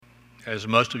As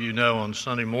most of you know, on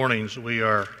Sunday mornings we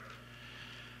are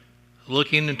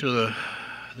looking into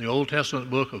the Old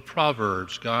Testament book of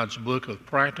Proverbs, God's book of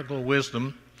practical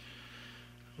wisdom.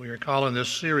 We are calling this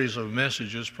series of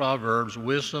messages, Proverbs,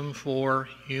 Wisdom for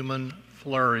Human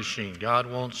Flourishing. God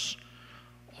wants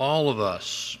all of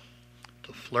us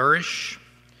to flourish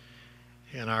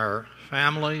in our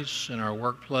families, in our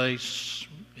workplace,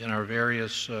 in our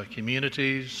various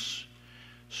communities,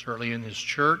 certainly in His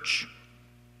church.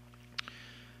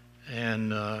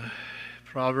 And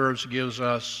Proverbs gives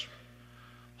us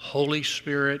Holy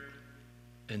Spirit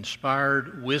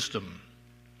inspired wisdom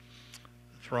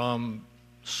from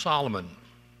Solomon.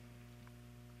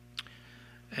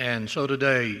 And so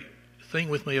today,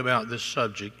 think with me about this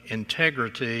subject,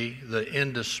 integrity, the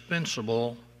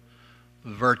indispensable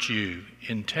virtue.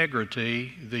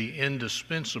 Integrity, the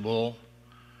indispensable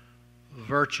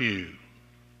virtue.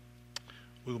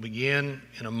 We'll begin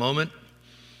in a moment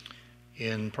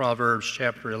in Proverbs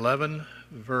chapter 11,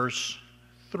 verse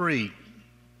 3.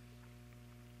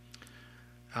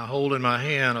 I hold in my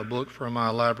hand a book from my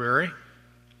library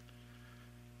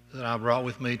that I brought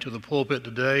with me to the pulpit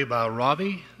today by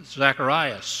Ravi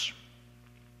Zacharias.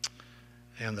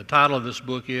 And the title of this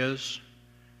book is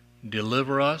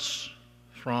Deliver Us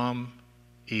from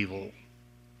Evil.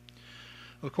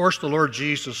 Of course, the Lord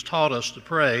Jesus taught us to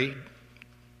pray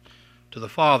to the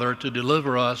Father to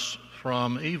deliver us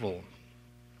from evil.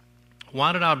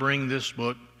 Why did I bring this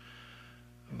book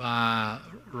by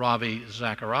Ravi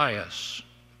Zacharias?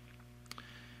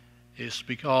 It's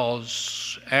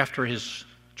because after his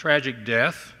tragic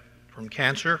death from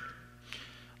cancer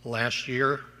last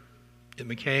year, it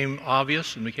became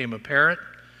obvious and became apparent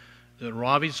that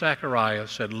Ravi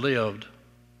Zacharias had lived,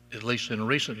 at least in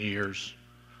recent years,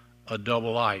 a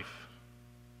double life.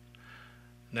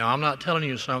 Now, I'm not telling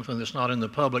you something that's not in the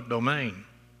public domain.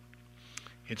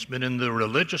 It's been in the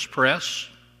religious press,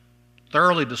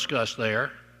 thoroughly discussed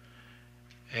there,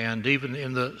 and even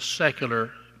in the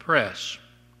secular press.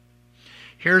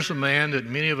 Here's a man that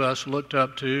many of us looked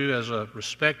up to as a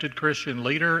respected Christian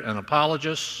leader and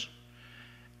apologist,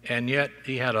 and yet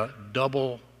he had a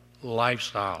double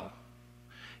lifestyle.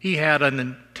 He had an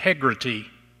integrity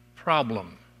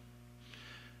problem.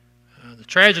 The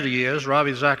tragedy is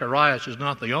Ravi Zacharias is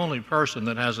not the only person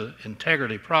that has an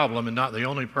integrity problem and not the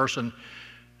only person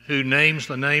who names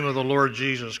the name of the Lord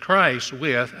Jesus Christ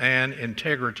with an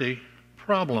integrity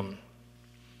problem.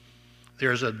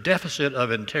 There's a deficit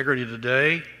of integrity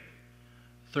today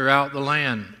throughout the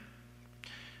land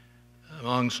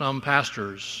among some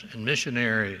pastors and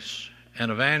missionaries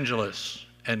and evangelists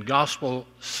and gospel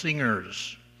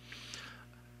singers,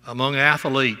 among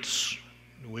athletes.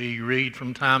 We read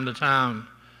from time to time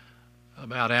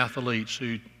about athletes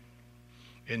who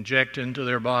inject into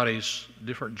their bodies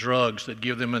different drugs that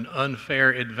give them an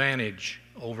unfair advantage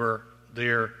over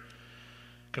their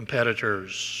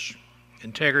competitors.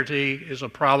 Integrity is a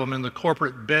problem in the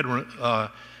corporate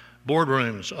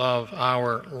boardrooms of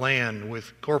our land,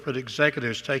 with corporate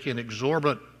executives taking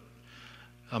exorbitant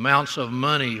amounts of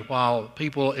money while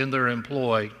people in their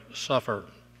employ suffer.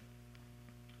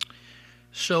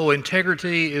 So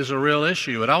integrity is a real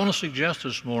issue, and I want to suggest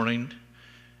this morning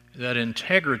that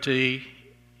integrity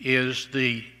is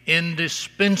the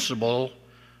indispensable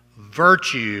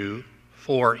virtue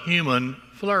for human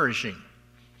flourishing,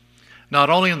 not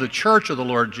only in the church of the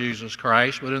Lord Jesus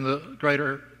Christ, but in the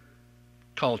greater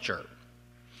culture.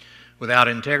 Without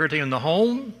integrity in the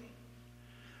home,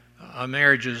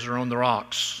 marriages are on the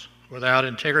rocks. Without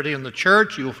integrity in the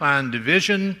church, you'll find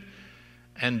division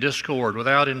and discord.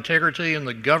 Without integrity in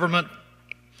the government,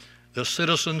 the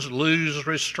citizens lose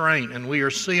restraint, and we are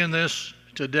seeing this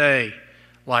today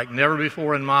like never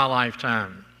before in my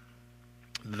lifetime.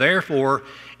 Therefore,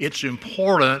 it's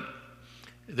important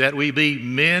that we be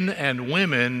men and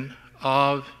women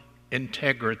of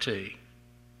integrity.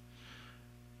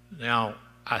 Now,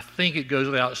 I think it goes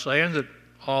without saying that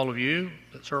all of you,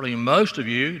 certainly most of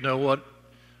you, know what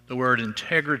the word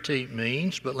integrity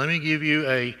means, but let me give you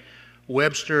a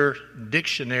Webster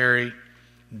Dictionary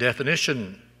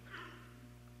definition.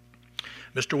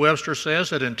 Mr. Webster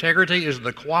says that integrity is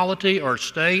the quality or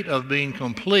state of being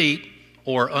complete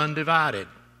or undivided.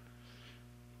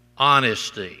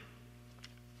 Honesty.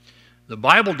 The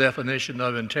Bible definition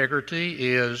of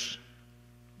integrity is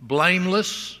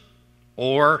blameless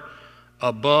or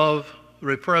above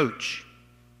reproach.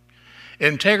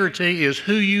 Integrity is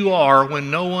who you are when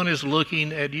no one is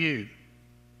looking at you.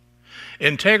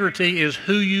 Integrity is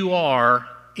who you are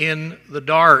in the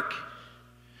dark.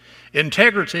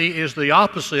 Integrity is the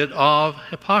opposite of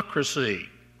hypocrisy.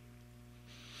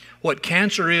 What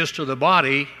cancer is to the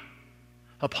body,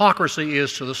 hypocrisy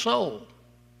is to the soul.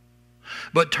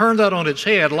 But turn that on its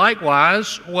head.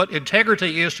 Likewise, what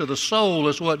integrity is to the soul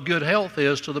is what good health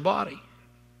is to the body.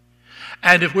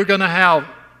 And if we're going to have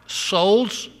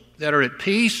souls that are at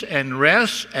peace and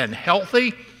rest and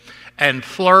healthy and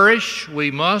flourish,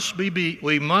 we must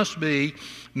be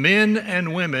men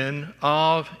and women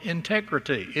of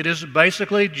integrity. It is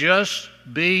basically just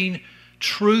being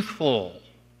truthful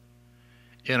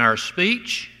in our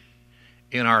speech,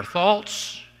 in our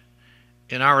thoughts,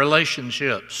 in our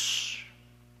relationships.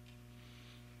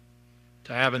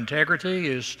 To have integrity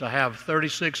is to have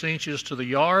 36 inches to the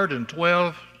yard and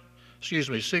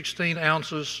 16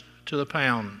 ounces to the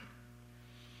pound.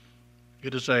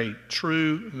 It is a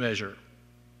true measure.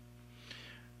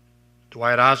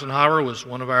 Dwight Eisenhower was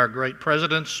one of our great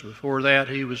presidents. Before that,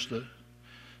 he was the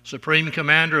supreme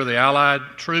commander of the Allied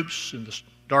troops in the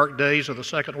dark days of the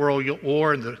Second World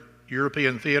War in the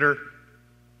European theater.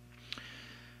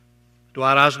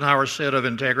 Dwight Eisenhower said of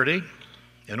integrity,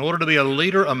 "In order to be a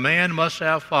leader, a man must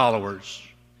have followers.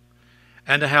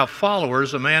 And to have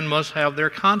followers, a man must have their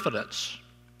confidence.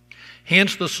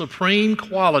 Hence, the supreme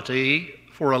quality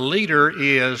for a leader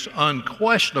is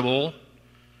unquestionable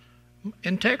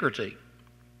integrity.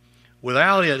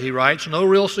 Without it," he writes, "no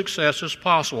real success is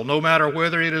possible, no matter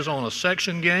whether it is on a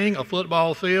section gang, a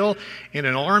football field, in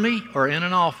an army, or in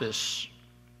an office.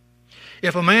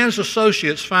 If a man's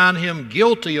associates find him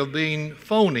guilty of being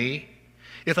phony,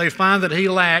 if they find that he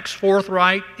lacks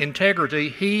forthright integrity,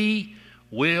 he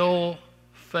will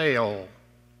fail.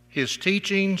 His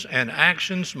teachings and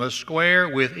actions must square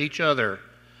with each other.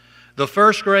 The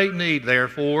first great need,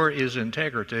 therefore, is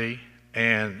integrity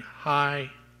and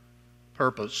high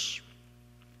purpose."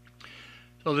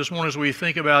 So this morning, as we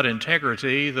think about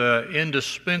integrity, the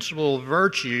indispensable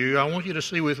virtue, I want you to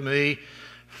see with me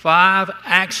 5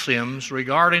 axioms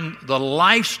regarding the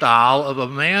lifestyle of a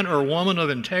man or woman of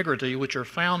integrity, which are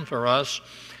found for us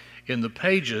in the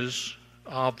pages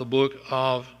of the book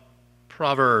of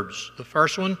Proverbs. The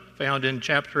first one, found in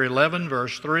chapter 11,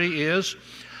 verse 3, is,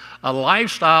 "A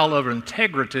lifestyle of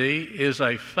integrity is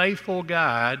a faithful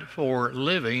guide for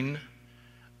living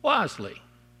wisely."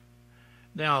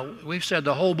 Now, we've said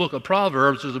the whole book of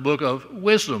Proverbs is a book of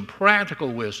wisdom,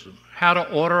 practical wisdom, how to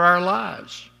order our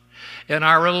lives and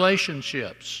our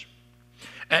relationships.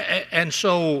 And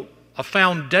so a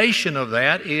foundation of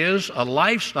that is a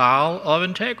lifestyle of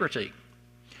integrity.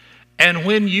 And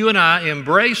when you and I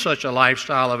embrace such a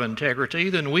lifestyle of integrity,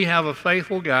 then we have a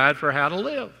faithful guide for how to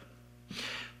live.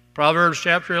 Proverbs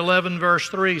chapter 11, verse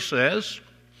 3 says,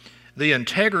 "The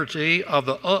integrity of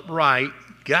the upright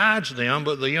guides them,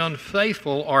 but the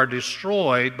unfaithful are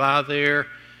destroyed by their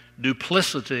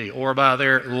duplicity," or by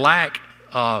their lack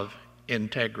of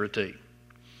integrity.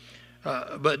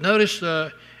 But notice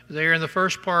there in the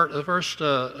first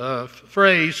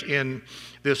phrase in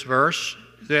this verse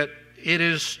that it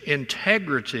is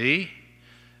integrity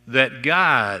that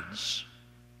guides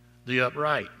the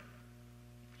upright.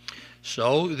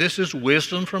 So this is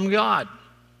wisdom from God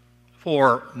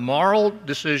for moral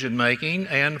decision making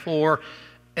and for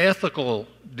ethical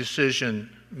decision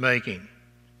making.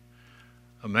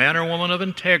 A man or woman of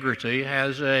integrity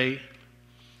has a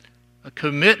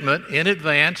commitment in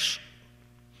advance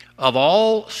of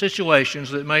all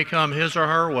situations that may come his or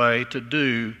her way to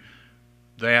do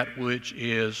that which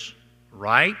is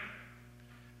right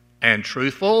and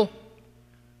truthful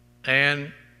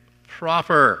and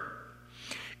proper.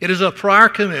 It is a prior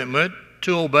commitment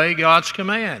to obey God's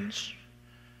commands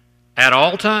at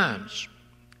all times,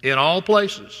 in all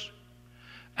places,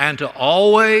 and to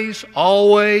always,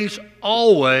 always,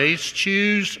 always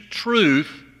choose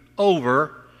truth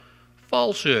over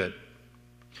falsehood.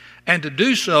 And to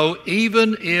do so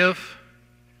even if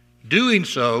doing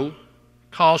so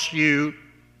costs you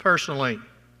personally.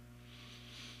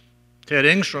 Ted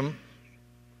Engstrom,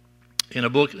 in a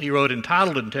book he wrote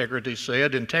entitled Integrity,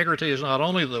 said, "Integrity is not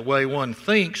only the way one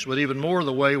thinks, but even more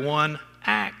the way one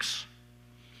acts.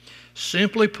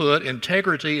 Simply put,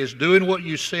 integrity is doing what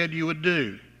you said you would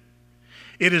do.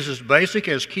 It is as basic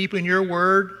as keeping your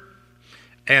word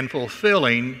and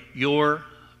fulfilling your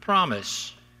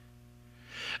promise."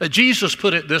 Jesus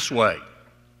put it this way: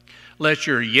 "Let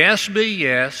your yes be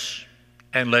yes,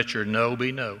 and let your no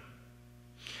be no."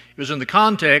 It was in the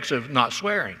context of not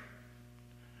swearing.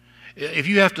 If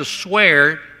you have to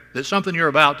swear that something you're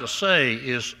about to say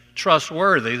is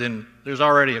trustworthy, then there's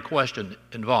already a question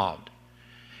involved.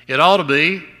 It ought to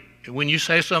be, when you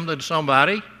say something to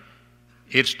somebody,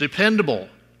 it's dependable,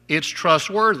 it's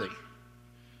trustworthy.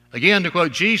 Again, to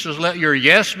quote Jesus, "Let your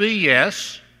yes be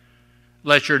yes,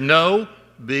 let your no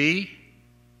be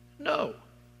no."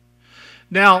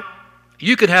 Now,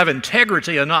 You can have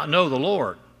integrity and not know the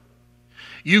Lord.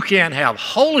 You can't have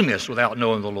holiness without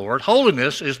knowing the Lord.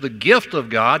 Holiness is the gift of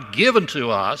God given to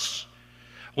us.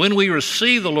 When we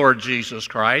receive the Lord Jesus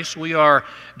Christ, we are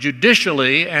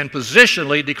judicially and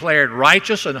positionally declared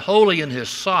righteous and holy in His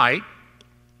sight.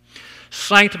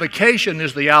 Sanctification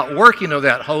is the outworking of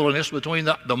that holiness between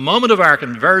the moment of our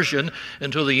conversion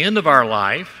until the end of our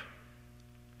life.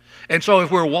 And so if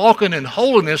we're walking in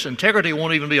holiness, integrity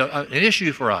won't even be an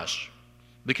issue for us.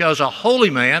 Because a holy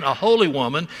man, a holy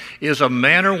woman, is a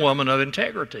man or woman of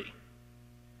integrity.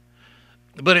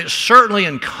 But it's certainly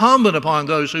incumbent upon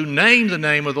those who name the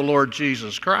name of the Lord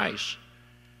Jesus Christ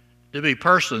to be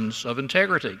persons of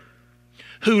integrity,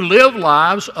 who live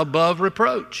lives above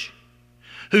reproach,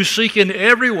 who seek in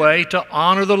every way to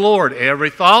honor the Lord,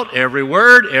 every thought, every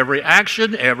word, every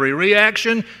action, every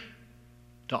reaction,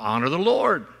 to honor the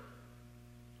Lord.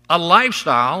 A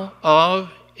lifestyle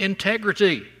of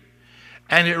integrity.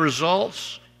 And it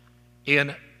results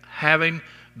in having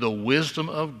the wisdom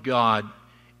of God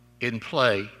in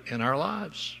play in our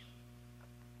lives.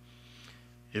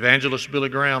 Evangelist Billy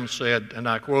Graham said, and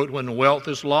I quote, "When wealth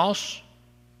is lost,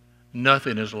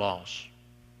 nothing is lost.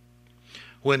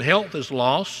 When health is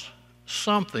lost,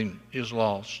 something is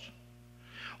lost.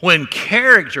 When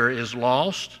character is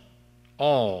lost,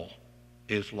 all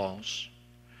is lost."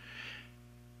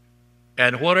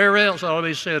 And whatever else ought to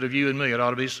be said of you and me, it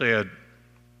ought to be said,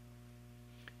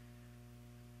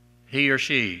 he or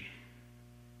she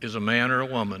is a man or a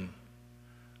woman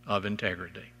of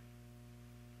integrity.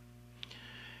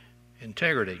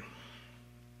 Integrity.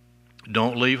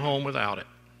 Don't leave home without it.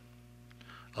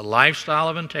 A lifestyle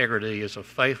of integrity is a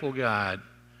faithful guide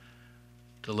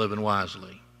to living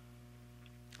wisely.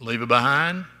 Leave it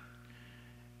behind,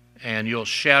 and you'll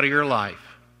shatter your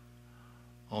life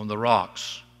on the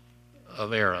rocks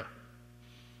of error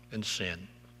and sin.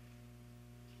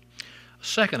 A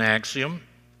second axiom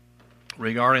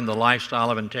regarding the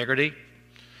lifestyle of integrity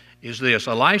is this: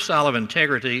 a lifestyle of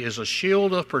integrity is a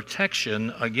shield of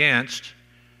protection against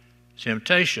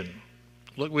temptation.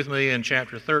 Look with me in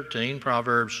chapter 13,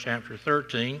 Proverbs chapter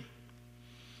 13,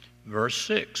 verse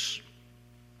 6.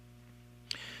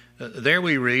 There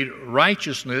we read,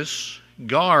 "Righteousness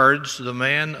guards the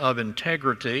man of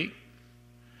integrity,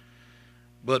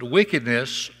 but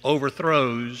wickedness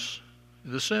overthrows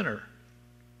the sinner."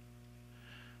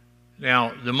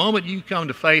 Now, the moment you come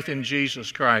to faith in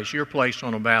Jesus Christ, you're placed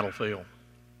on a battlefield.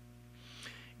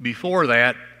 Before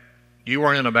that, you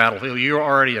weren't in a battlefield. You were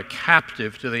already a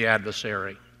captive to the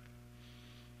adversary.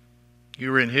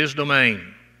 You were in his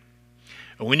domain.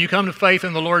 And when you come to faith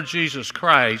in the Lord Jesus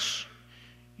Christ,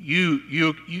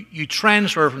 you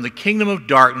transfer from the kingdom of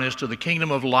darkness to the kingdom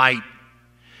of light.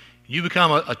 You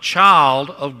become a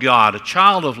child of God, a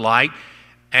child of light.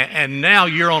 And now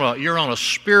you're on a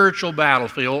spiritual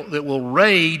battlefield that will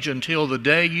rage until the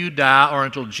day you die or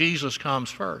until Jesus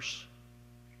comes first.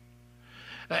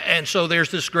 And so there's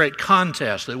this great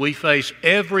contest that we face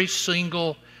every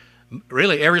single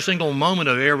moment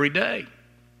of every day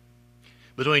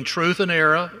between truth and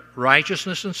error,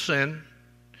 righteousness and sin,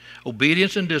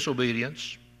 obedience and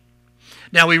disobedience.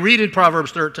 Now we read in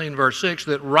Proverbs 13, verse 6,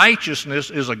 that righteousness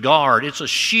is a guard, it's a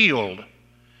shield.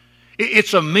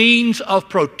 It's a means of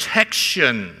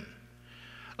protection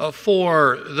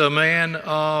for the man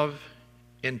of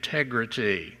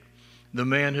integrity, the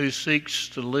man who seeks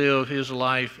to live his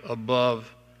life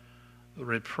above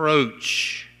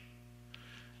reproach.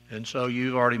 And so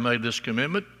you've already made this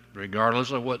commitment, regardless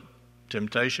of what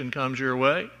temptation comes your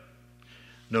way,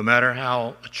 no matter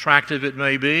how attractive it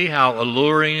may be, how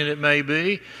alluring it may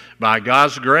be, by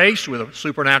God's grace, with the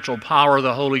supernatural power of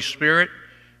the Holy Spirit,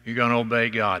 you're going to obey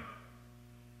God.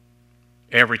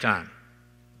 Every time.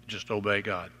 Just obey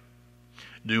God.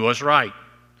 Do what's right.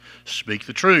 Speak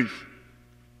the truth.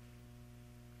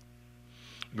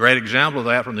 A great example of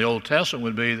that from the Old Testament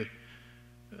would be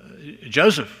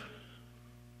Joseph.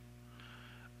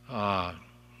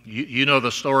 You know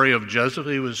the story of Joseph.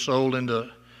 He was sold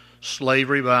into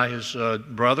slavery by his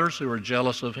brothers who were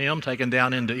jealous of him, taken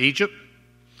down into Egypt.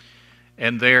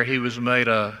 And there he was made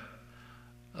a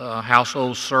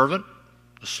household servant,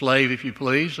 a slave, if you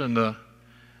please, in the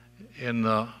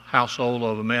household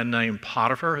of a man named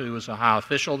Potiphar, who was a high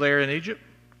official there in Egypt.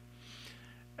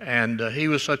 And he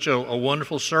was such a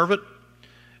wonderful servant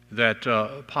that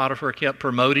Potiphar kept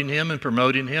promoting him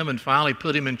and finally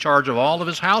put him in charge of all of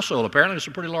his household. Apparently it's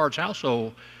a pretty large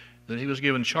household that he was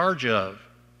given charge of.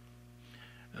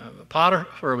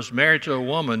 Potiphar was married to a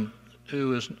woman who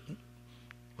was,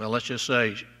 well, let's just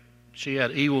say she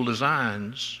had evil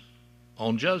designs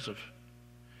on Joseph.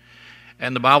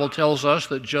 And the Bible tells us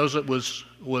that Joseph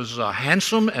was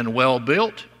handsome and well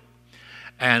built,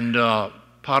 and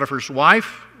Potiphar's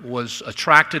wife was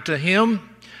attracted to him.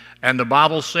 And the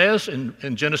Bible says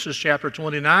in Genesis chapter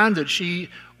 29 that she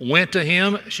went to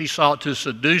him, she sought to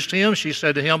seduce him. She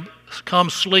said to him,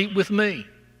 "Come sleep with me."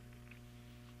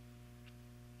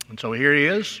 And so here he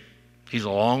is. He's a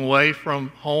long way from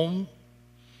home.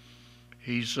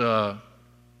 He's in a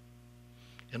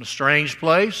strange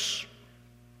place,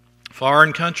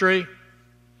 foreign country,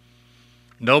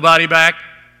 nobody back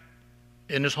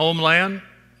in his homeland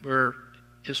where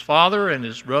his father and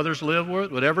his brothers live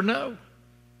would ever know.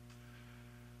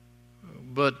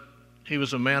 But he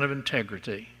was a man of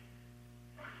integrity.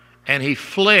 And he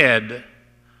fled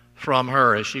from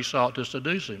her as she sought to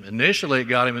seduce him. Initially, it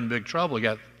got him in big trouble. He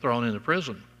got thrown into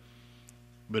prison.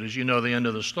 But as you know the end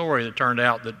of the story, it turned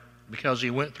out that because he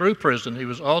went through prison, he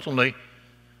was ultimately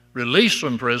released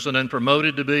from prison and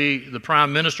promoted to be the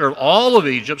prime minister of all of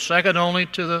Egypt, second only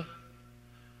to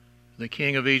the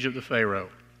king of Egypt, the Pharaoh.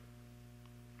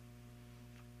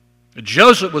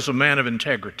 Joseph was a man of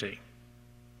integrity.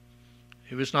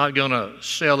 He was not going to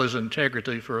sell his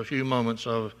integrity for a few moments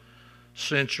of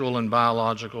sensual and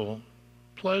biological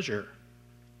pleasure.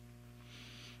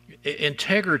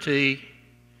 Integrity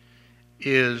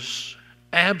is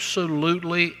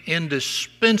absolutely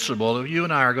indispensable if you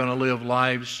and I are going to live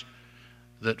lives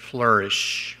that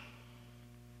flourish.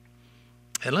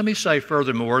 And let me say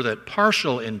furthermore that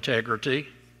partial integrity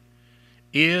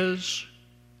is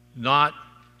not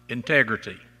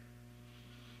integrity.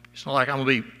 It's not like I'm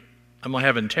going to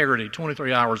have integrity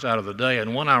 23 hours out of the day,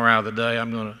 and 1 hour out of the day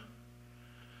I'm going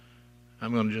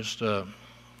to just have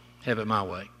it my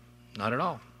way. Not at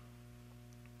all.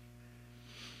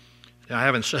 Now, I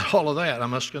haven't said all of that. I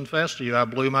must confess to you, I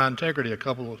blew my integrity a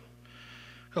couple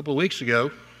of weeks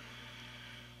ago.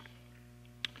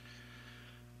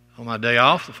 On my day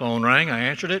off, the phone rang. I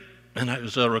answered it, and it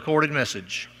was a recorded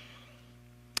message.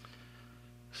 It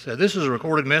said, "This is a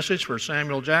recorded message for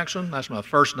Samuel Jackson." That's my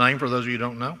first name, for those of you who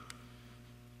don't know.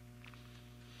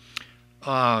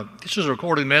 This is a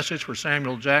recorded message for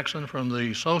Samuel Jackson from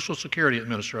the Social Security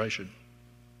Administration.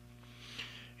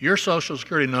 Your Social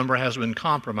Security number has been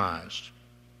compromised.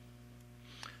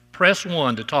 Press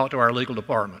 1 to talk to our legal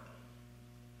department.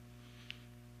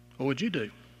 What would you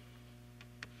do?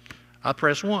 I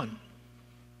press 1.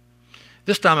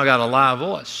 This time I got a live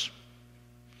voice.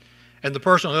 And the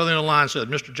person on the other end of the line said,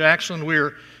 "Mr. Jackson,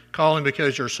 we're calling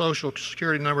because your Social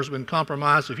Security number has been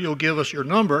compromised. If you'll give us your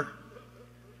number,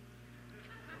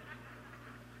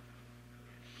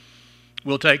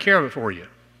 we'll take care of it for you."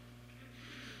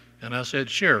 And I said,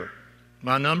 "Sure.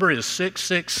 My number is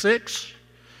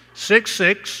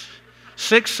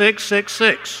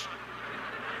 666-66-6666.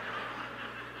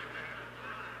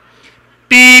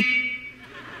 Beep.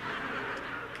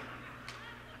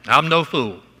 I'm no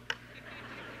fool."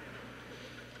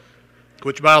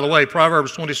 Which, by the way,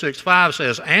 Proverbs 26:5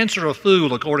 says, "Answer a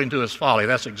fool according to his folly."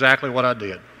 That's exactly what I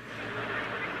did.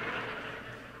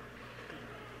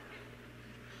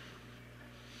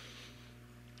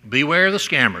 Beware the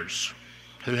scammers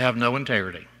who have no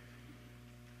integrity.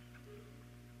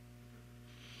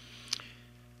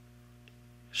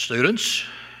 Students,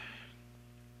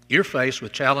 you're faced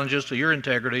with challenges to your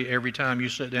integrity every time you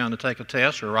sit down to take a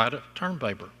test or write a term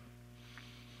paper.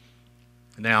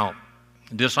 Now,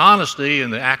 dishonesty in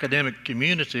the academic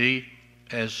community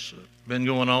has been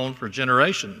going on for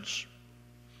generations.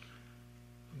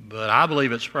 But I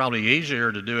believe it's probably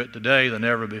easier to do it today than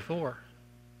ever before.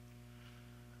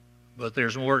 But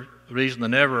there's more reason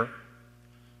than ever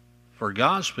for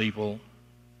God's people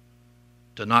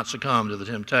to not succumb to the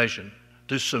temptation,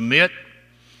 to submit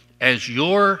as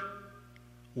your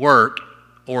work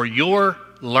or your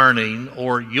learning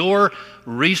or your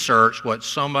research what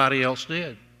somebody else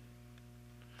did.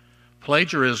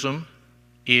 Plagiarism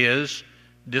is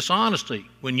dishonesty.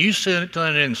 When you sit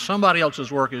in somebody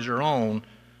else's work as your own,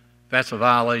 that's a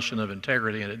violation of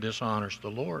integrity and it dishonors the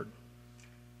Lord.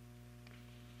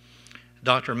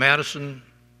 Dr. Madison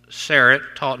Sarrett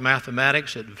taught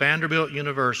mathematics at Vanderbilt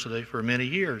University for many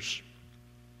years.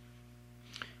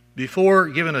 Before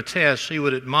giving a test, he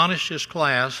would admonish his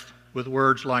class with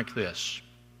words like this: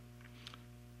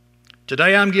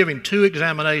 "Today I'm giving 2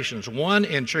 examinations, one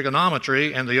in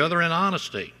trigonometry and the other in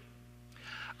honesty.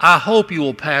 I hope you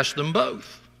will pass them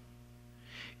both.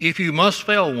 If you must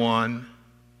fail one,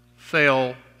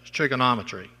 fail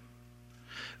trigonometry.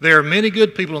 There are many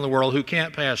good people in the world who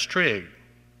can't pass trig,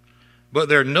 but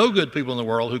there are no good people in the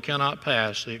world who cannot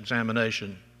pass the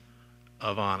examination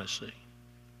of honesty.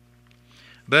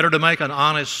 Better to make an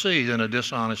honest C than a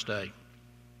dishonest A."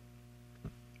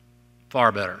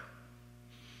 Far better.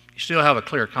 You still have a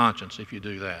clear conscience if you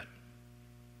do that.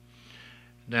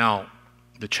 Now,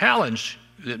 the challenge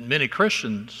that many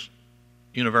Christians,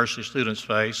 university students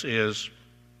face is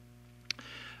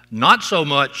not so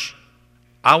much,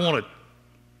 I want to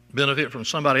benefit from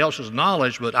somebody else's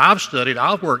knowledge, but I've studied,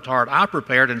 I've worked hard, I've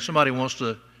prepared, and somebody wants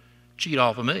to cheat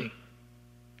off of me.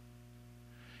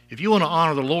 If you want to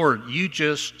honor the Lord, you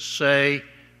just say,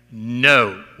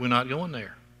 no, we're not going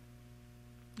there.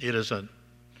 It is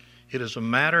a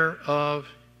matter of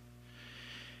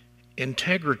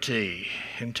integrity.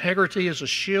 Integrity is a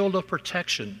shield of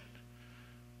protection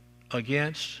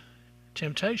against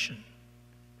temptation.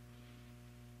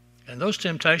 And those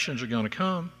temptations are going to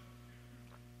come.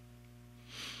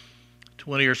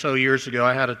 20 or so years ago,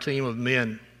 I had a team of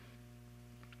men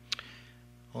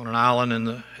on an island in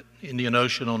the Indian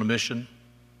Ocean on a mission.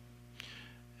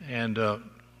 And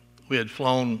we had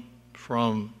flown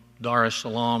from Dar es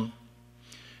Salaam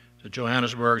to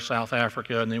Johannesburg, South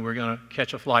Africa, and then we were going to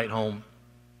catch a flight home.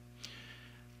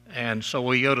 And so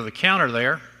we go to the counter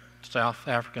there, South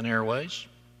African Airways,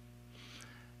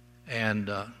 and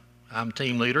I'm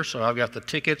team leader, so I've got the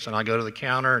tickets, and I go to the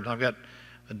counter, and I've got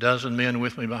a dozen men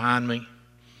with me behind me,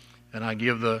 and I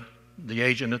give the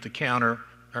agent at the counter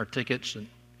our tickets, and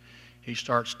he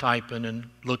starts typing and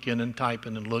looking and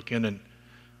typing and looking, and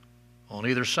on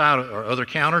either side are other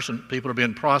counters, and people are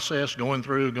being processed, going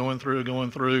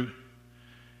through,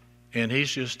 and he's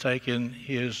just taking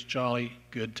his jolly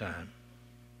good time.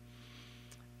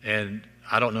 And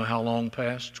I don't know how long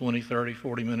passed, 20, 30,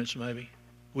 40 minutes maybe.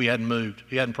 We hadn't moved.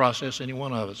 He hadn't processed any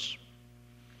one of us.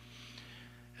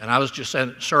 And I was just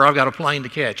saying, sir, I've got a plane to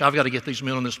catch. I've got to get these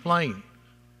men on this plane. And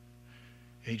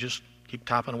he just kept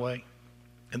typing away.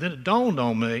 And then it dawned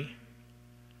on me,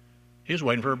 he was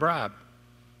waiting for a bribe.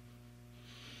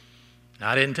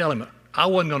 I didn't tell him. I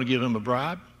wasn't going to give him a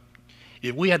bribe.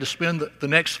 If we had to spend the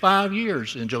next 5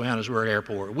 years in Johannesburg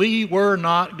Airport, we were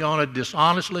not going to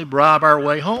dishonestly bribe our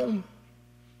way home.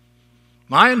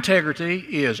 My integrity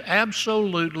is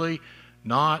absolutely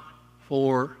not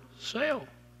for sale.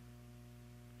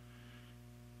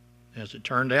 As it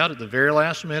turned out, at the very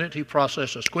last minute, he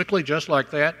processed us quickly, just like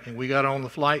that, and we got on the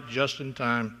flight just in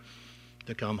time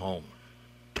to come home.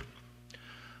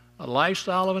 A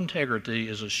lifestyle of integrity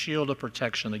is a shield of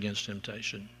protection against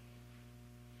temptation.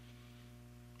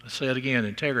 I say it again,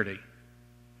 integrity.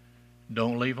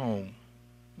 Don't leave home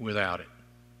without it.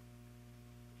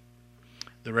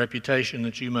 The reputation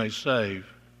that you may save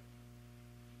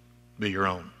be your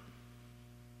own.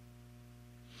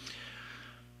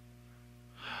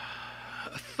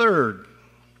 A third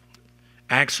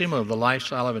axiom of the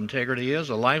lifestyle of integrity is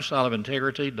a lifestyle of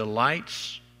integrity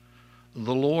delights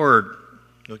the Lord.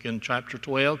 Look in chapter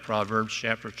 12, Proverbs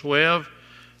chapter 12,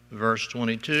 verse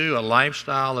 22. A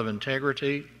lifestyle of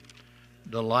integrity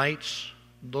delights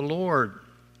the Lord.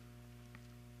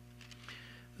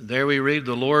 There we read,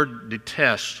 the Lord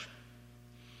detests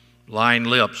lying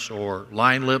lips, or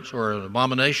lying lips are an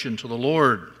abomination to the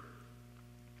Lord.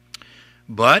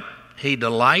 But he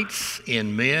delights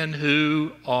in men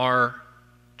who are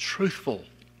truthful.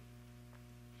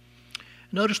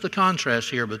 Notice the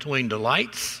contrast here between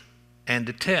delights and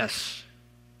detests.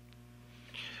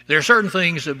 There are certain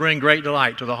things that bring great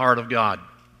delight to the heart of God,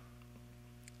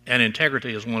 and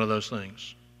integrity is one of those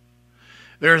things.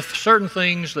 There are certain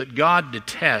things that God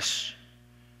detests,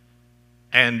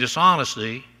 and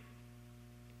dishonesty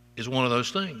is one of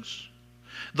those things.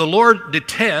 The Lord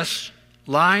detests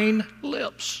lying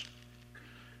lips,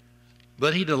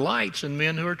 but he delights in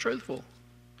men who are truthful.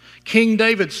 King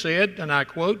David said, and I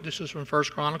quote, this is from 1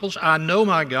 Chronicles, I know,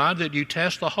 my God, that you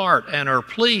test the heart and are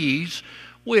pleased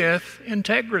with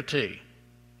integrity.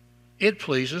 It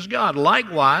pleases God.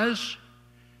 Likewise,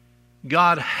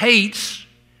 God hates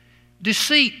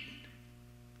deceit.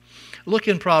 Look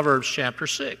in Proverbs chapter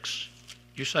 6.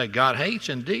 You say, God hates?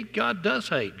 Indeed, God does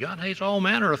hate. God hates all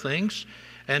manner of things,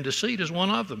 and deceit is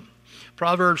one of them.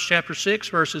 Proverbs chapter 6,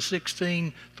 verses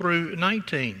 16 through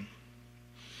 19.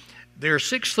 There are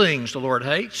 6 things the Lord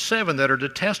hates, 7 that are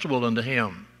detestable unto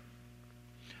him.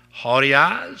 Haughty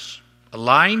eyes, a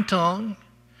lying tongue,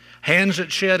 hands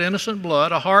that shed innocent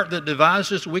blood, a heart that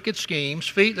devises wicked schemes,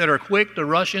 feet that are quick to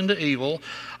rush into evil,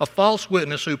 a false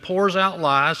witness who pours out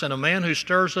lies, and a man who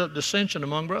stirs up dissension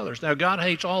among brothers. Now, God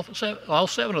hates all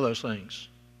 7 of those things.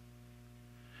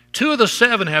 2 of the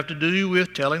 7 have to do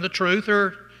with telling the truth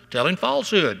or telling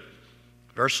falsehood.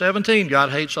 Verse 17, God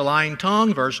hates a lying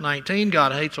tongue. Verse 19,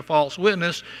 God hates a false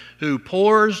witness who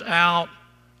pours out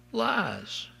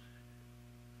lies.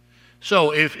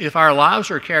 So if our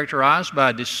lives are characterized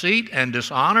by deceit and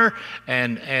dishonor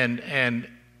and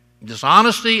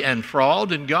dishonesty and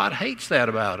fraud, and God hates that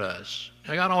about us.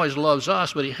 Now, God always loves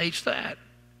us, but He hates that.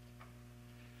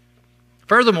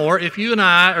 Furthermore, if you and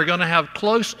I are going to have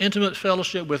close, intimate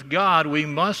fellowship with God, we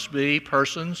must be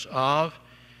persons of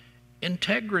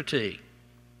integrity.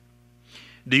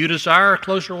 Do you desire a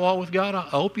closer walk with God? I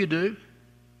hope you do.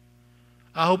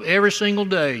 I hope every single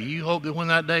day, you hope that when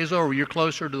that day is over, you're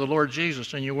closer to the Lord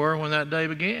Jesus than you were when that day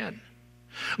began.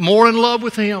 More in love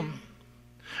with Him.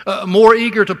 More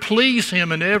eager to please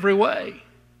Him in every way.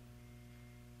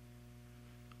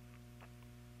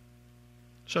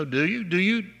 So do you? Do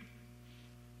you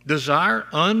desire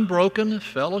unbroken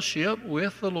fellowship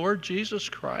with the Lord Jesus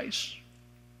Christ?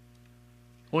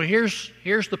 Well, here's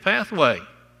the pathway.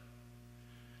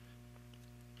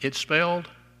 It's spelled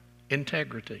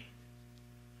integrity.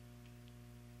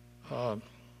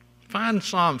 Find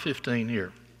Psalm 15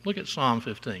 here. Look at Psalm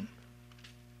 15.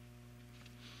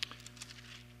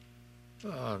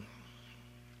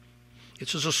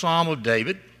 This is a psalm of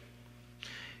David.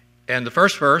 And the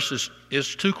first verse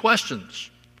is two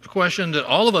questions. A question that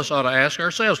all of us ought to ask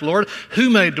ourselves. Lord, who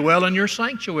may dwell in your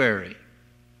sanctuary?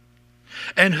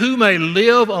 And who may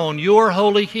live on your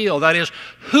holy hill? That is,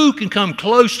 who can come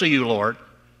close to you, Lord?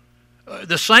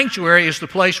 The sanctuary is the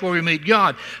place where we meet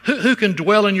God. Who can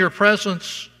dwell in your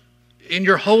presence, in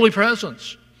your holy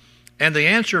presence? And the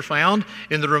answer found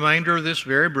in the remainder of this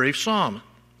very brief psalm.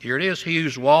 Here it is. He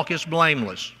whose walk is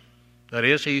blameless. That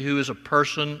is, he who is a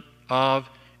person of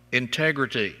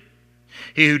integrity.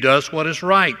 He who does what is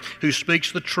right, who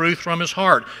speaks the truth from his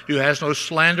heart, who has no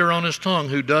slander on his tongue,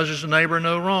 who does his neighbor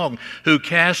no wrong, who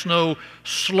casts no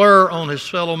slur on his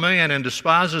fellow man and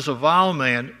despises a vile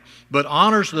man, but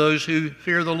honors those who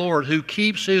fear the Lord, who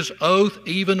keeps his oath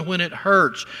even when it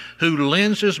hurts, who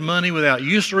lends his money without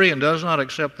usury and does not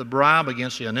accept the bribe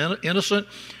against the innocent.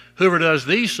 Whoever does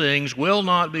these things will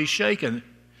not be shaken.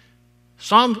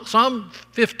 Psalm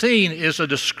 15 is a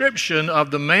description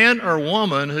of the man or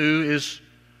woman who is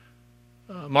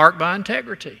marked by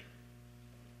integrity.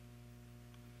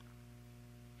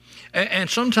 And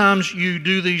sometimes you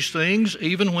do these things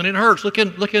even when it hurts. Look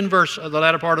in the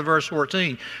latter part of verse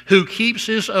 14. Who keeps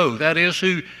his oath, that is,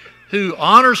 who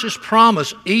honors his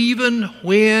promise even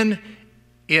when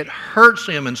it hurts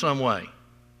him in some way.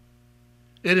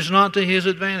 It is not to his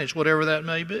advantage, whatever that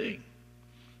may be.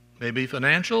 Maybe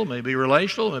financial, maybe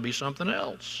relational, maybe something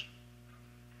else.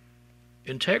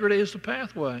 Integrity is the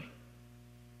pathway.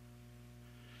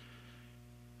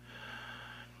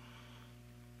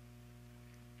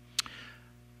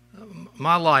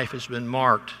 My life has been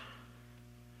marked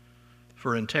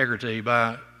for integrity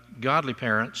by godly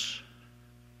parents,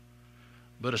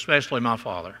 but especially my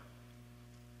father.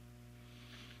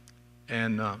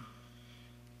 And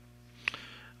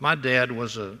my dad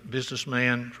was a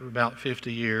businessman for about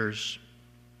 50 years,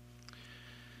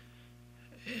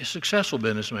 a successful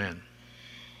businessman,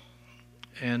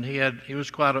 and he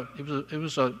was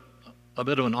a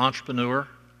bit of an entrepreneur.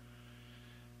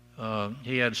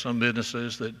 He had some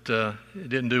businesses that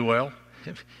didn't do well.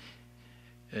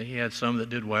 He had some that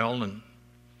did well, and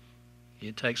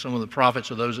he'd take some of the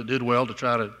profits of those that did well to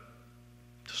try to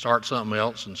start something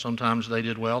else. And sometimes they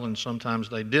did well, and sometimes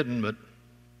they didn't. But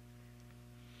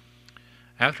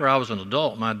after I was an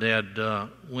adult, my dad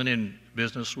went in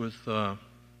business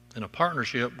in a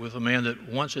partnership with a man that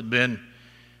once had been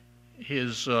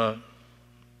his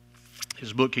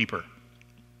bookkeeper.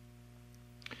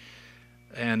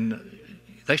 And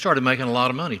they started making a lot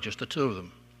of money, just the two of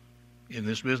them, in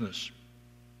this business.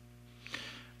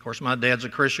 Of course, my dad's a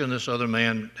Christian. This other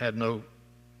man had no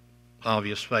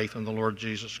obvious faith in the Lord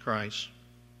Jesus Christ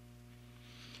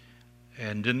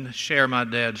and didn't share my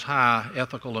dad's high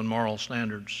ethical and moral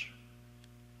standards.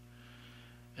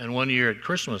 And one year at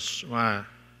Christmas,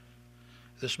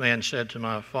 this man said to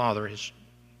my father,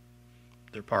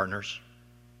 their partners,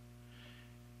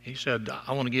 he said,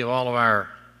 I want to give all of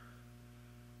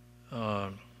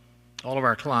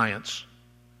our clients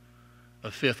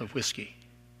a fifth of whiskey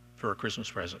for a Christmas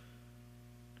present.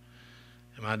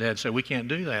 And my dad said, we can't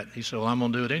do that. He said, well, I'm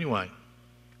going to do it anyway.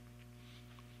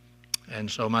 And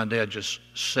so my dad just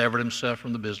severed himself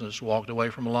from the business, walked away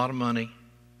from a lot of money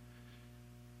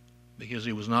because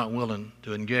he was not willing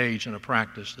to engage in a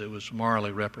practice that was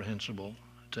morally reprehensible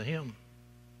to him.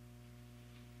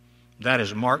 That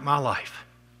has marked my life.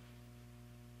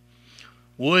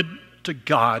 Would to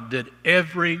God that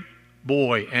every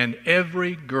boy and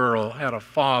every girl had a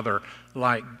father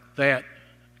like that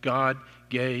God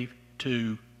gave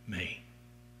to me.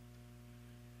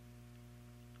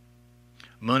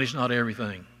 Money's not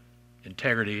everything.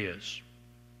 Integrity is.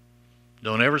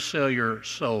 Don't ever sell your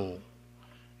soul,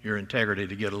 your integrity,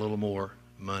 to get a little more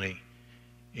money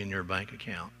in your bank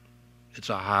account. It's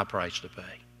a high price to pay.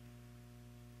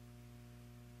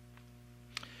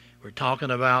 We're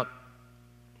talking about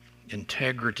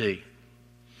integrity,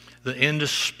 the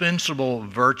indispensable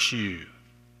virtue.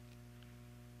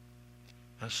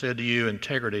 I said to you,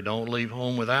 integrity, don't leave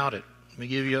home without it. Let me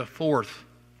give you a fourth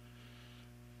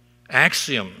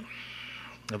axiom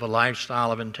of a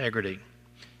lifestyle of integrity.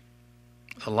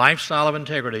 A lifestyle of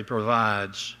integrity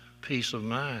provides peace of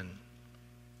mind.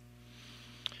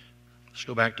 Let's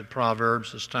go back to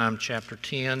Proverbs, this time chapter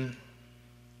 10.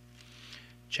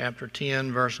 Chapter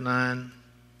 10, verse 9.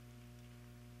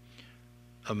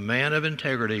 A man of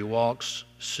integrity walks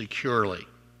securely.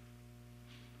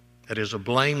 That is a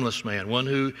blameless man, one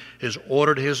who has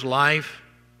ordered his life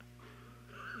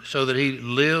so that he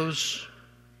lives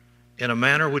in a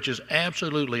manner which is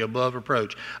absolutely above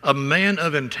reproach. A man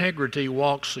of integrity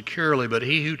walks securely, but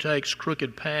he who takes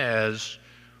crooked paths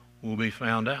will be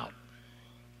found out.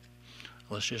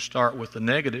 Let's just start with the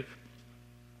negative.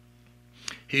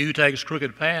 He who takes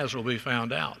crooked paths will be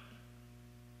found out.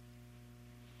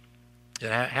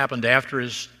 It happened after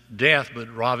his death,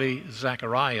 but Ravi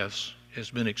Zacharias has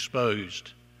been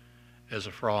exposed as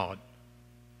a fraud.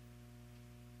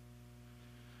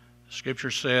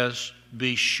 Scripture says,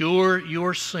 be sure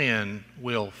your sin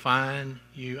will find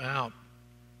you out.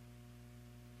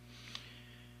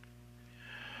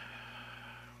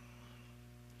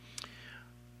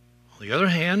 On the other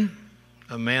hand,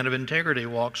 a man of integrity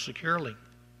walks securely.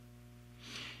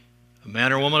 A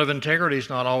man or woman of integrity is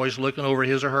not always looking over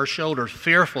his or her shoulder,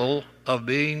 fearful of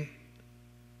being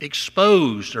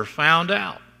exposed or found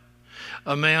out.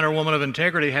 A man or woman of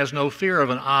integrity has no fear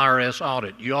of an IRS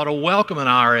audit. You ought to welcome an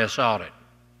IRS audit.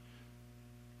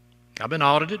 I've been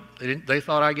audited. They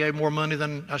thought I gave more money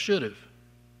than I should have.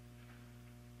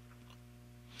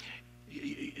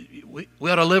 We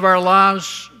ought to live our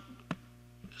lives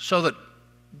so that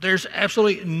there's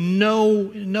absolutely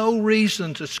no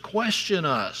reason to question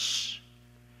us.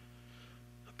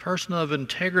 A person of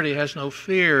integrity has no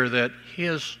fear that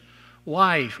his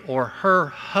wife or her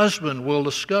husband will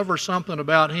discover something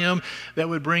about him that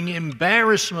would bring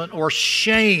embarrassment or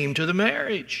shame to the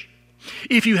marriage.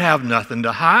 If you have nothing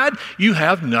to hide, you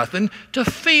have nothing to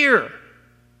fear.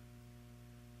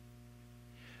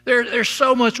 There's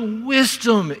so much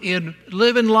wisdom in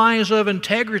living lives of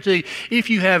integrity. If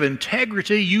you have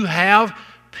integrity, you have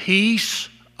peace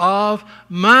of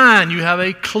mind. You have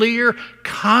a clear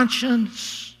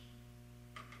conscience.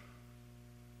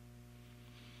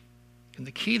 And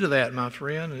the key to that, my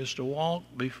friend, is to walk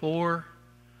before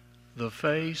the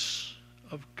face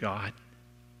of God.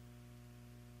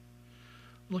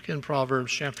 Look in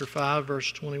Proverbs chapter 5,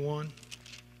 verse 21.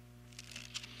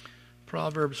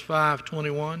 Proverbs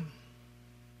 5:21.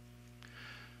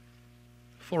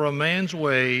 For a man's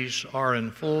ways are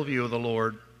in full view of the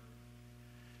Lord,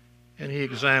 and he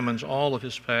examines all of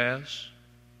his paths.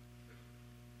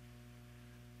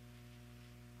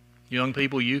 Young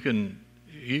people, you can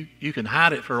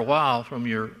hide it for a while from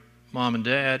your mom and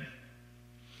dad.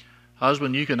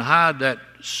 Husband, you can hide that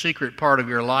secret part of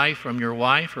your life from your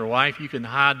wife, or wife, you can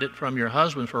hide it from your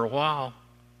husband for a while.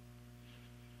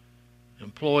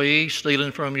 Employee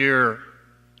stealing from your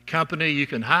company, you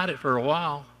can hide it for a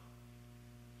while.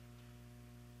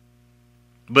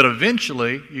 But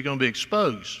eventually, you're going to be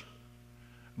exposed.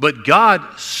 But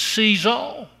God sees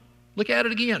all. Look at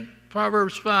it again.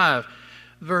 Proverbs 5,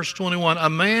 verse 21. A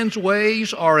man's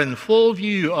ways are in full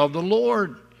view of the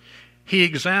Lord. He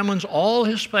examines all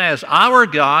his paths. Our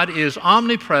God is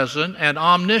omnipresent and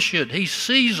omniscient. He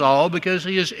sees all because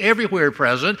he is everywhere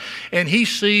present, and he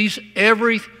sees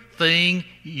everything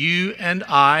you and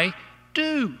I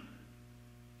do.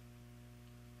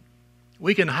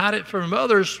 We can hide it from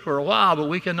others for a while, but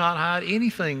we cannot hide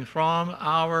anything from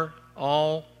our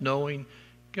all-knowing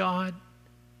God.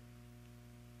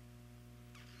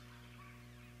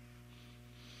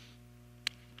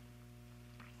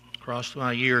 Across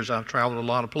my years, I've traveled a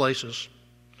lot of places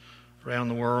around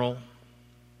the world,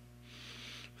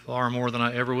 far more than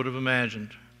I ever would have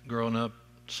imagined growing up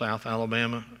in South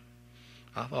Alabama.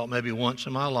 I thought maybe once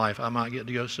in my life I might get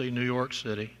to go see New York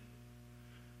City.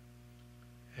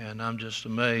 And I'm just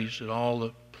amazed at all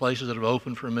the places that have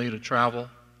opened for me to travel.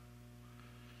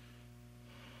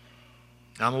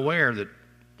 I'm aware that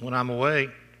when I'm away,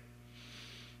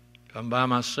 I'm by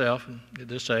myself, and at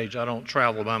this age I don't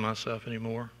travel by myself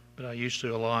anymore, but I used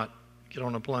to a lot. Get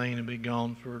on a plane and be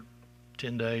gone for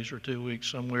 10 days or 2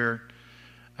 weeks somewhere,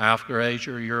 Africa,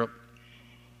 Asia, or Europe.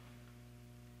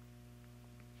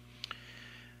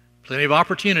 Plenty of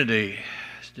opportunity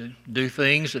to do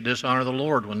things that dishonor the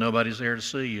Lord when nobody's there to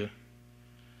see you.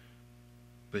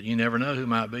 but you never know who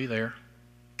might be there.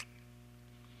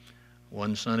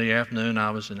 One Sunday afternoon,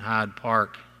 I was in Hyde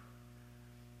Park,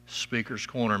 Speaker's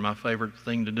Corner. My favorite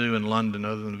thing to do in London,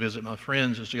 other than visit my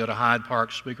friends, is to go to Hyde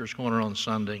Park, Speaker's Corner on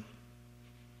Sunday.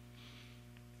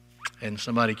 And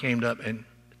somebody came up and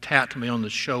tapped me on the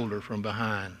shoulder from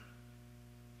behind.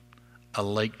 A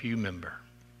Lakeview member.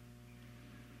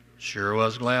 Sure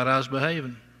was glad I was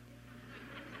behaving.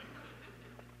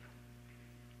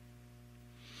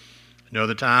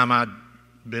 Another time I'd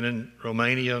been in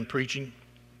Romania and preaching.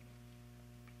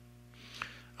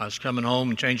 I was coming home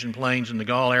and changing planes in the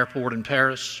Gaulle airport in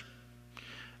Paris.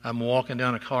 I'm walking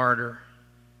down a corridor,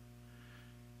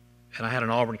 and I had an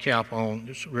Auburn cap on. It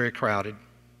was very crowded.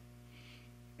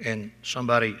 And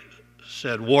somebody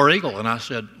said, War Eagle. And I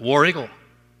said, War Eagle.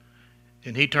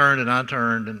 And he turned and I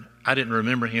turned, and I didn't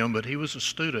remember him, but he was a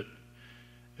student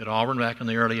at Auburn back in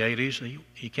the early 80s.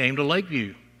 He came to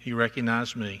Lakeview. He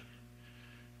recognized me.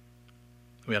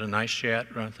 We had a nice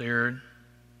chat right there in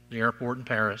the airport in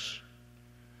Paris.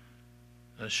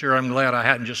 Sure, I'm glad I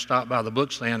hadn't just stopped by the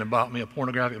book stand and bought me a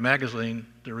pornographic magazine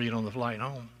to read on the flight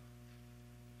home.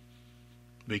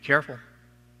 Be careful.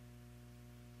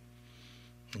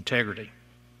 Integrity.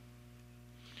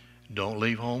 Don't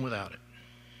leave home without it.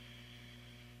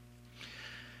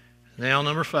 Now,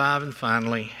 number 5, and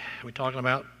finally, we're talking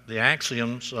about the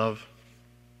axioms of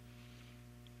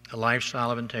a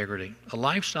lifestyle of integrity. A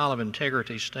lifestyle of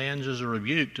integrity stands as a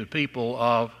rebuke to people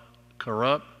of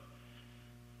corrupt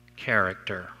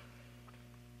character.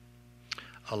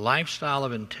 A lifestyle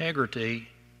of integrity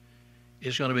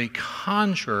is going to be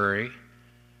contrary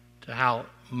to how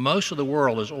most of the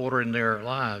world is ordering their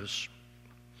lives.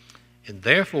 And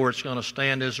therefore, it's going to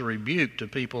stand as a rebuke to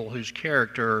people whose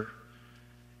character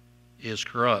is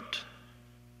corrupt.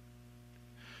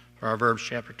 Proverbs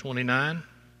chapter 29,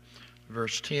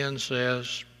 verse 10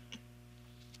 says,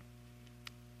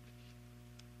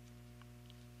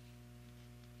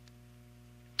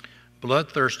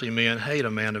 bloodthirsty men hate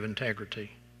a man of integrity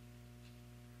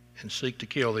and seek to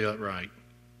kill the upright.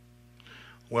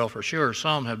 Well, for sure,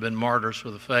 some have been martyrs for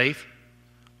the faith.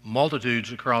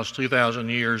 Multitudes across 2,000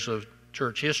 years of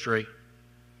church history.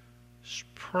 It's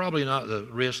probably not the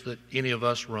risk that any of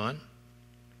us run.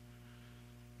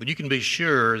 But you can be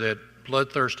sure that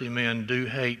bloodthirsty men do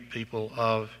hate people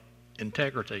of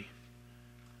integrity.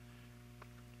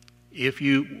 If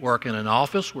you work in an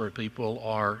office where people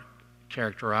are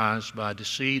characterized by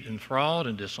deceit and fraud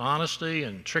and dishonesty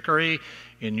and trickery,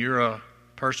 and you're a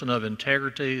person of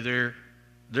integrity, they're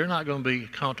not going to be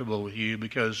comfortable with you,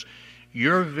 because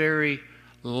your very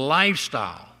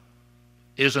lifestyle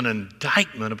is an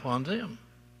indictment upon them.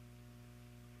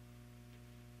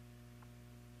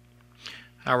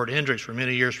 Howard Hendricks, for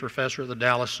many years professor at the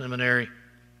Dallas Seminary,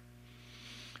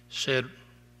 said,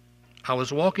 I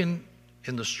was walking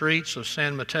in the streets of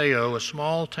San Mateo, a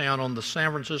small town on the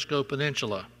San Francisco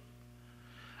Peninsula.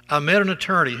 I met an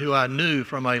attorney who I knew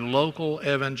from a local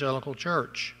evangelical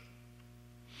church.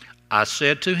 I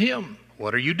said to him,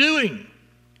 what are you doing?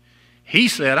 He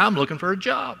said, I'm looking for a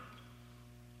job.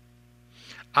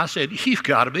 I said, you've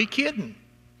got to be kidding.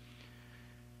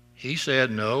 He said,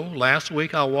 no, last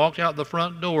week I walked out the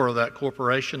front door of that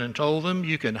corporation and told them,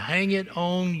 you can hang it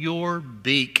on your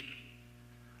beak.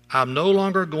 I'm no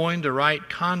longer going to write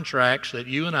contracts that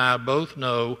you and I both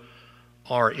know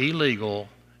are illegal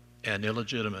and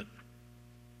illegitimate.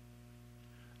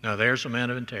 Now there's a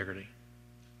man of integrity.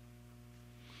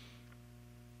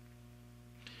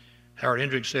 Howard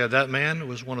Hendricks said that man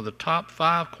was one of the top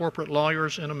 5 corporate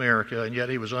lawyers in America, and yet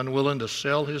he was unwilling to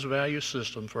sell his value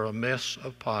system for a mess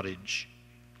of pottage.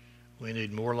 We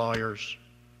need more lawyers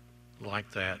like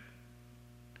that.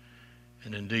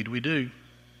 And indeed we do.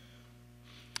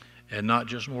 And not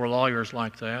just more lawyers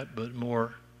like that, but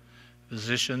more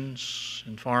physicians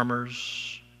and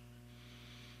farmers,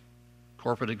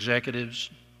 corporate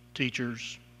executives,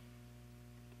 teachers,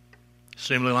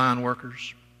 assembly line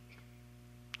workers.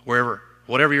 Wherever,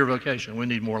 whatever your vocation, we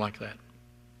need more like that.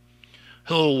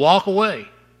 Who'll walk away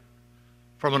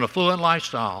from an affluent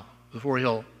lifestyle before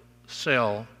he'll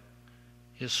sell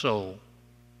his soul.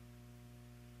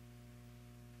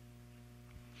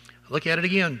 Look at it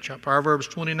again, Proverbs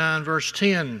 29, verse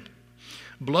 10.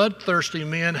 Bloodthirsty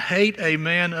men hate a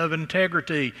man of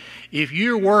integrity. If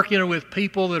you're working with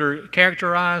people that are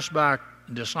characterized by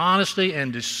dishonesty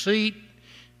and deceit,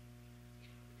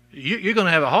 you're going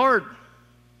to have it hard.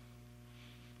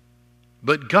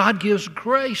 But God gives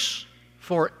grace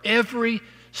for every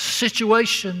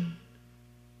situation.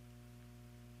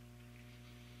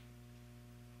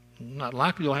 Not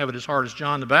likely you'll have it as hard as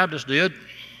John the Baptist did.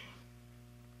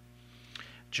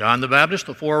 John the Baptist,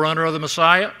 the forerunner of the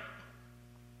Messiah,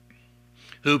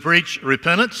 who preached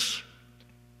repentance.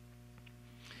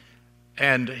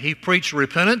 And he preached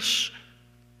repentance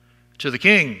to the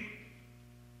king,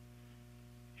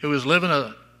 who was living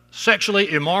a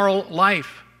sexually immoral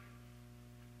life.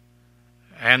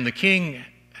 And the king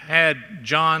had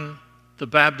John the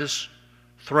Baptist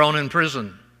thrown in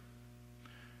prison,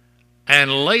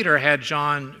 and later had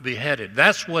John beheaded.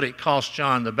 That's what it cost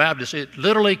John the Baptist. It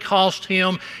literally cost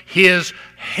him his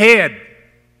head,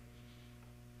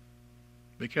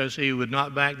 because he would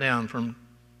not back down from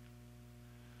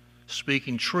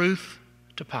speaking truth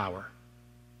to power.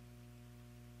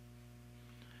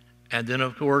 And then,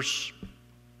 of course,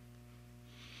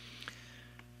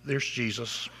 there's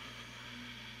Jesus.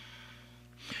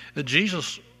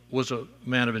 Jesus was a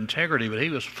man of integrity, but he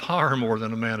was far more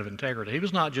than a man of integrity. He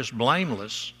was not just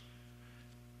blameless.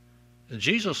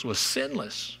 Jesus was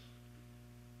sinless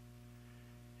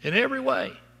in every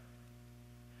way.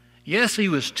 Yes, he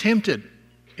was tempted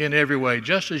in every way,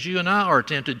 just as you and I are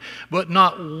tempted, but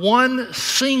not one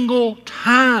single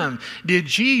time did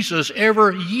Jesus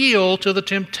ever yield to the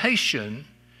temptation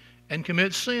and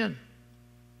commit sin.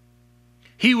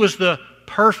 He was the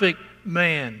perfect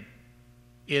man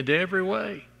in every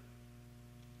way.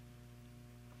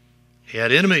 He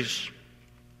had enemies.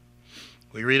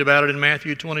 We read about it in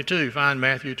Matthew 22. Find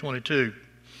Matthew 22.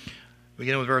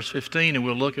 Begin with verse 15, and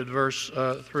we'll look at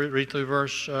read through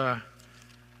verse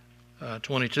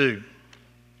 22.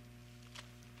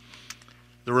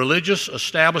 The religious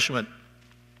establishment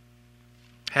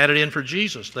had it in for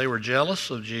Jesus. They were jealous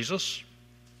of Jesus.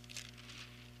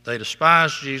 They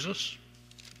despised Jesus.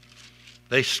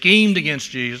 They schemed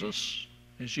against Jesus.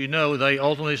 As you know, they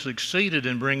ultimately succeeded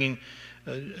in bringing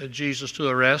Jesus to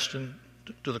arrest and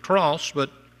to the cross.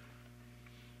 But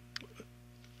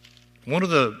one of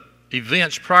the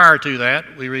events prior to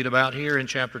that we read about here in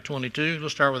chapter 22.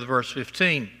 Let's start with verse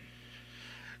 15.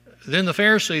 Then the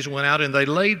Pharisees went out and they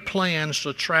laid plans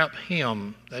to trap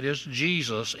him, that is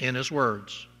Jesus, in his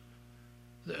words.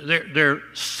 They're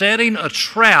setting a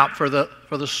trap for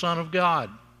the Son of God.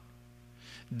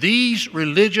 These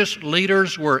religious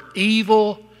leaders were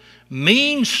evil,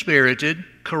 mean-spirited,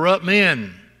 corrupt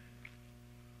men.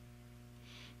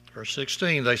 Verse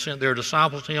 16, they sent their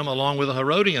disciples to him along with the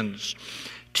Herodians.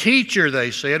 Teacher,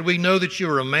 they said, we know that you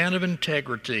are a man of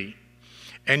integrity,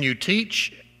 and you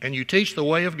teach the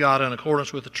way of God in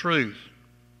accordance with the truth.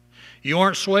 You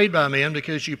aren't swayed by men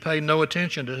because you pay no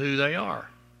attention to who they are.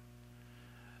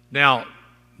 Now,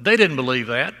 they didn't believe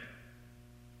that,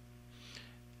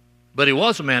 but he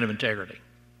was a man of integrity.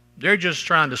 They're just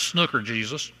trying to snooker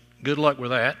Jesus. Good luck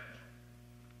with that.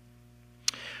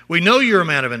 We know you're a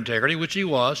man of integrity, which he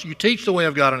was. You teach the way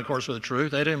of God in accordance with the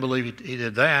truth. They didn't believe he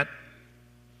did that,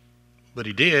 but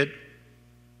he did.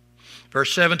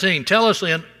 Verse 17, tell us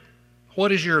then,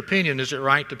 what is your opinion? Is it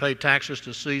right to pay taxes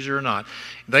to Caesar or not?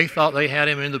 They thought they had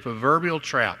him in the proverbial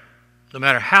trap. No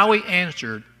matter how he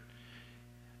answered,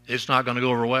 it's not going to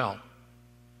go over well.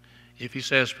 If he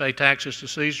says pay taxes to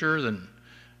Caesar, then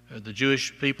the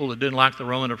Jewish people that didn't like the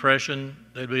Roman oppression,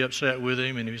 they'd be upset with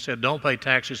him. And if he said don't pay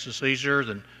taxes to Caesar,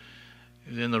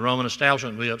 then the Roman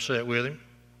establishment would be upset with him.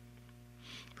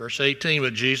 Verse 18,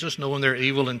 but Jesus, knowing their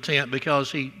evil intent,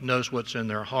 because he knows what's in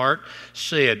their heart,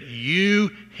 said, you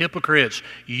hypocrites,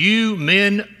 you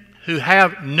men who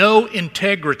have no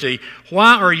integrity,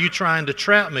 why are you trying to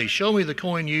trap me? Show me the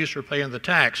coin used for paying the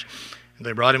tax. And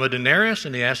they brought him a denarius,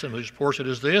 and he asked them, whose portion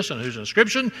is this, and whose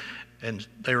inscription? And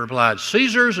they replied,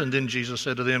 Caesar's. And then Jesus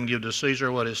said to them, give to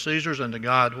Caesar what is Caesar's, and to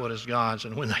God what is God's.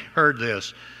 And when they heard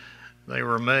this, they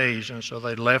were amazed, and so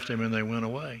they left him and they went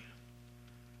away.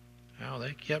 Now,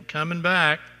 they kept coming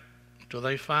back until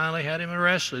they finally had him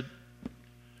arrested.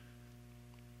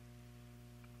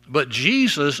 But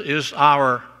Jesus is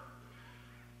our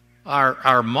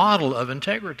model of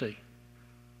integrity.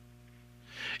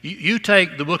 You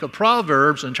take the book of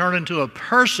Proverbs and turn it into a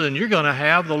person, you're going to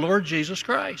have the Lord Jesus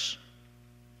Christ.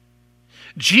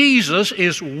 Jesus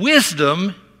is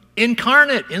wisdom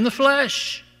incarnate in the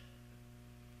flesh.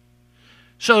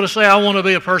 So to say, I want to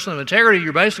be a person of integrity,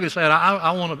 you're basically saying,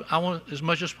 I want as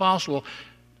much as possible,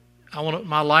 I want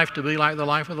my life to be like the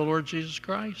life of the Lord Jesus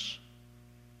Christ.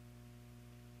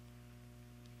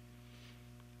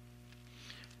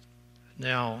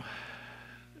 Now,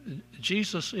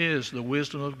 Jesus is the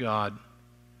wisdom of God.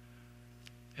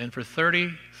 And for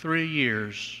 33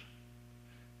 years,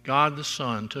 God the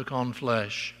Son took on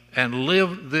flesh and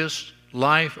lived this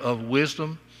life of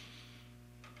wisdom.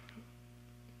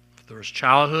 There was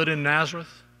childhood in Nazareth,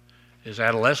 his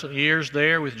adolescent years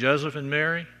there with Joseph and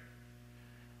Mary,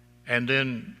 and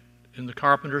then in the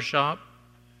carpenter shop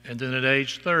And then at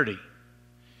age 30,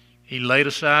 he laid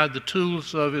aside the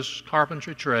tools of his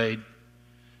carpentry trade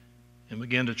and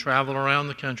began to travel around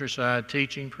the countryside,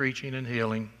 teaching, preaching, and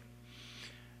healing,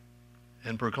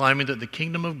 and proclaiming that the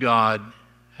kingdom of God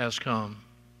has come.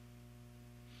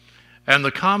 And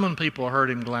the common people heard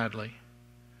him gladly.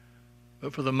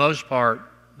 But for the most part,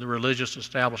 the religious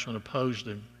establishment opposed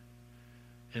him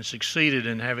and succeeded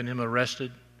in having him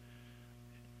arrested,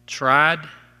 tried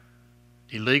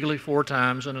illegally 4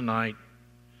 times in a night,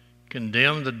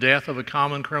 condemned the death of a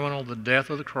common criminal, the death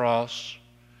of the cross,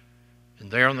 and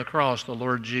there on the cross, the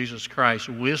Lord Jesus Christ,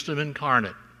 wisdom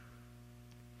incarnate,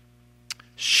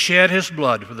 shed his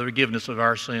blood for the forgiveness of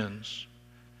our sins,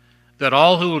 that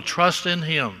all who will trust in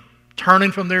him,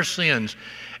 turning from their sins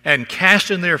and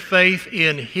casting their faith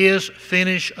in his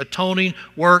finished atoning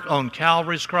work on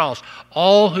Calvary's cross,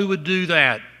 all who would do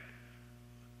that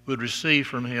would receive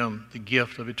from him the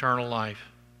gift of eternal life.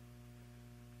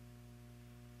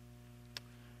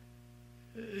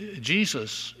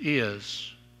 Jesus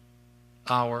is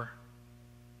our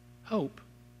hope.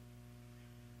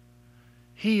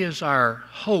 He is our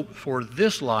hope for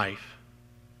this life,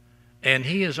 and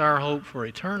he is our hope for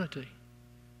eternity.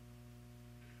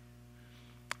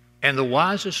 And the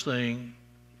wisest thing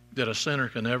that a sinner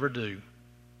can ever do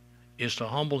is to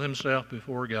humble himself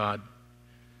before God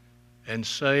and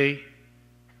say,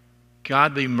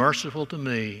 God, be merciful to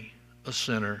me, a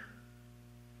sinner,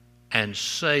 and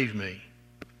save me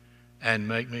and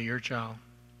make me your child.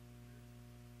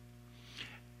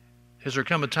 Has there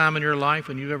come a time in your life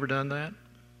when you've ever done that?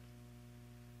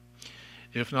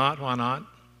 If not, why not?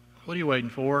 What are you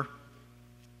waiting for?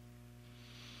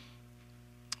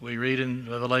 We read in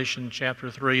Revelation chapter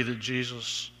 3 that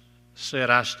Jesus said,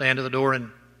 I stand at the door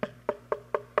and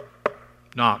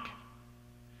knock.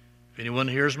 If anyone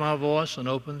hears my voice and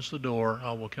opens the door,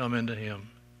 I will come into him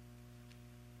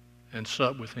and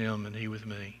sup with him and he with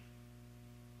me.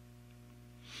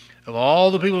 Of all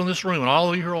the people in this room and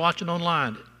all of you who are watching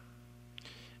online,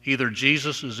 either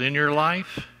Jesus is in your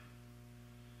life,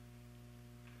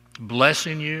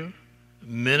 blessing you,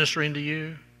 ministering to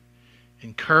you,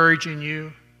 encouraging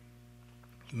you,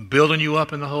 building you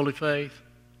up in the holy faith,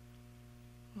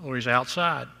 or he's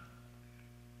outside,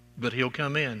 but he'll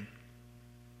come in.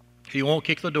 He won't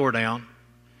kick the door down.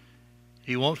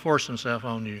 He won't force himself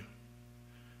on you,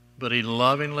 but he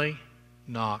lovingly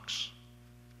knocks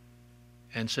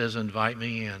and says, invite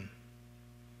me in,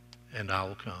 and I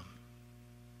will come.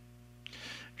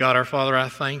 God, our Father, I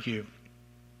thank you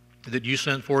that you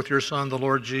sent forth your Son, the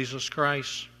Lord Jesus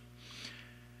Christ,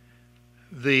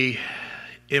 the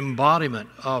embodiment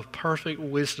of perfect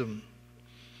wisdom,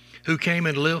 who came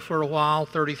and lived for a while,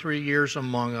 33 years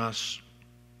among us,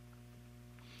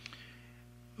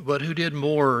 but who did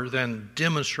more than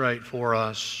demonstrate for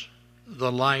us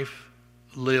the life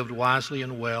lived wisely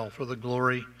and well for the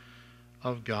glory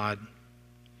of God,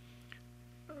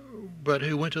 but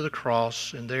who went to the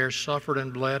cross and there suffered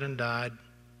and bled and died,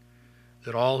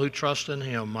 that all who trust in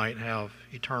him might have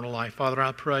eternal life. Father,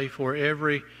 I pray for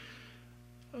every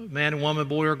man, woman,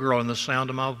 boy, or girl in the sound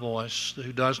of my voice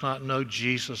who does not know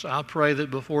Jesus. I pray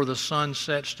that before the sun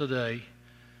sets today,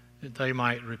 that they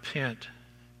might repent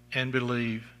and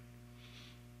believe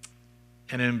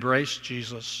and embrace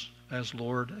Jesus as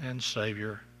Lord and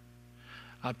Savior.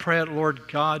 I pray, Lord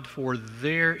God, for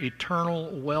their eternal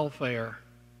welfare,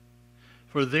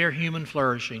 for their human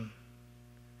flourishing,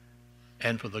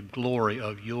 and for the glory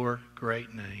of your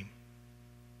great name.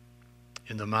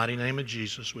 In the mighty name of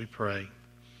Jesus we pray.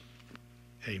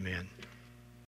 Amen.